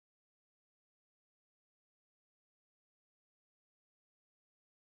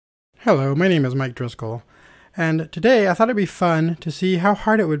Hello, my name is Mike Driscoll, and today I thought it'd be fun to see how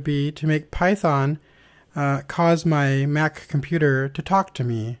hard it would be to make Python cause my Mac computer to talk to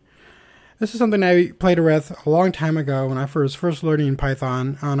me. This is something I played with a long time ago when I was first learning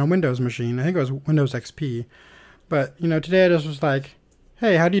Python on a Windows machine. I think it was Windows XP. But, today I just was like,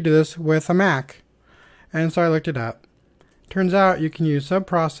 hey, how do you do this with a Mac? And so I looked it up. Turns out you can use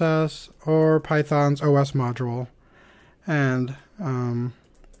subprocess or Python's OS module. And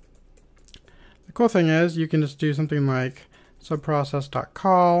the cool thing is you can just do something like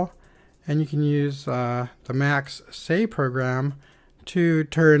subprocess.call, and you can use the Mac's say program to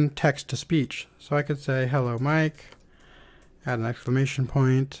turn text to speech. So I could say, hello Mike, add an exclamation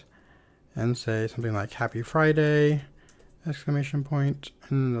point, and say something like happy Friday, exclamation point,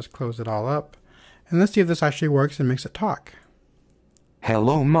 and just close it all up. And let's see if this actually works and makes it talk.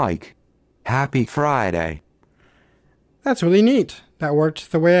 Hello Mike, happy Friday. That's really neat. That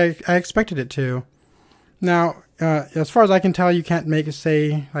worked the way I expected it to. Now, as far as I can tell, you can't make it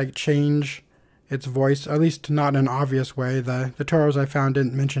say, change its voice, at least not in an obvious way. The tutorials I found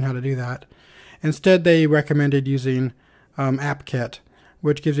didn't mention how to do that. Instead, they recommended using AppKit,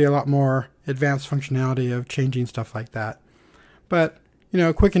 which gives you a lot more advanced functionality of changing stuff like that. But,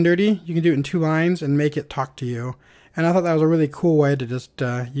 quick and dirty, you can do it in 2 lines and make it talk to you. And I thought that was a really cool way to just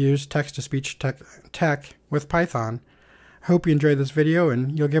use text-to-speech tech with Python. I hope you enjoyed this video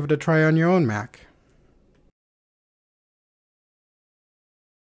and you'll give it a try on your own Mac.